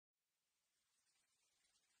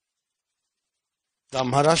The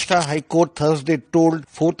Maharashtra High Court Thursday told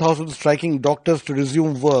 4,000 striking doctors to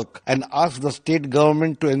resume work and asked the state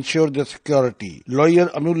government to ensure their security. Lawyer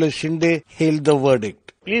Amul Shinde hailed the verdict.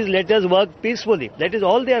 Please let us work peacefully. That is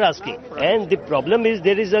all they are asking. And the problem is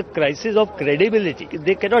there is a crisis of credibility.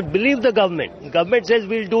 They cannot believe the government. The government says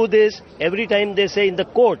we'll do this every time they say in the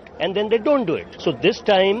court and then they don't do it. So this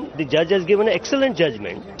time the judge has given an excellent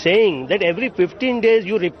judgment saying that every 15 days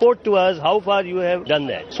you report to us how far you have done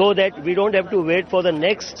that so that we don't have to wait for the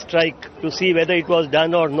next strike to see whether it was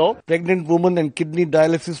done or no. Pregnant women and kidney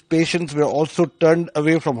dialysis patients were also turned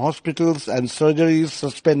away from hospitals and surgeries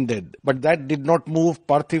suspended. But that did not move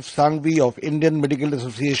Parthiv Sangvi of Indian Medical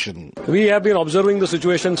Association. We have been observing the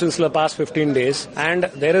situation since the past 15 days and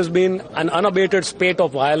there has been an unabated spate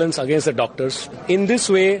of violence against the doctors. In this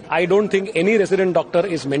way, I don't think any resident doctor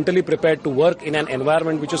is mentally prepared to work in an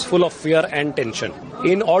environment which is full of fear and tension.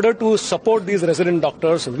 In order to support these resident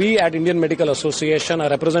doctors, we at Indian Medical Association, a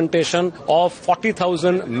representation of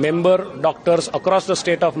 40,000 member doctors across the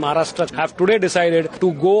state of Maharashtra, have today decided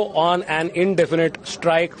to go on an indefinite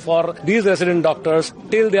strike for these resident doctors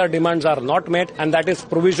till their demands are not met, and that is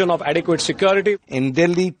provision of adequate security. In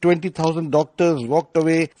Delhi, 20,000 doctors walked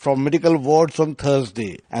away from medical wards on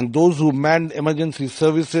Thursday, and those who manned emergency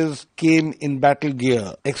services came in battle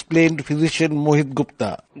gear, explained physician Mohit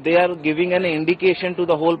Gupta. They are giving an indication to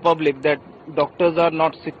the whole public that doctors are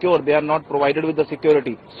not secure, they are not provided with the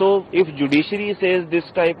security. So if judiciary says this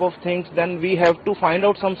type of things, then we have to find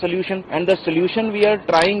out some solution, and the solution we are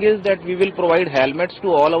trying is that we will provide helmets to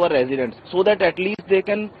all our residents so that at least they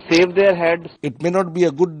can save their heads. It may not be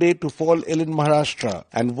a good day to fall ill in Maharashtra,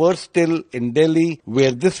 and worse still in Delhi,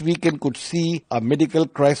 where this weekend could see a medical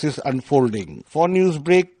crisis unfolding. For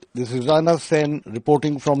Newsbreak, this is Rana Sen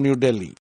reporting from New Delhi.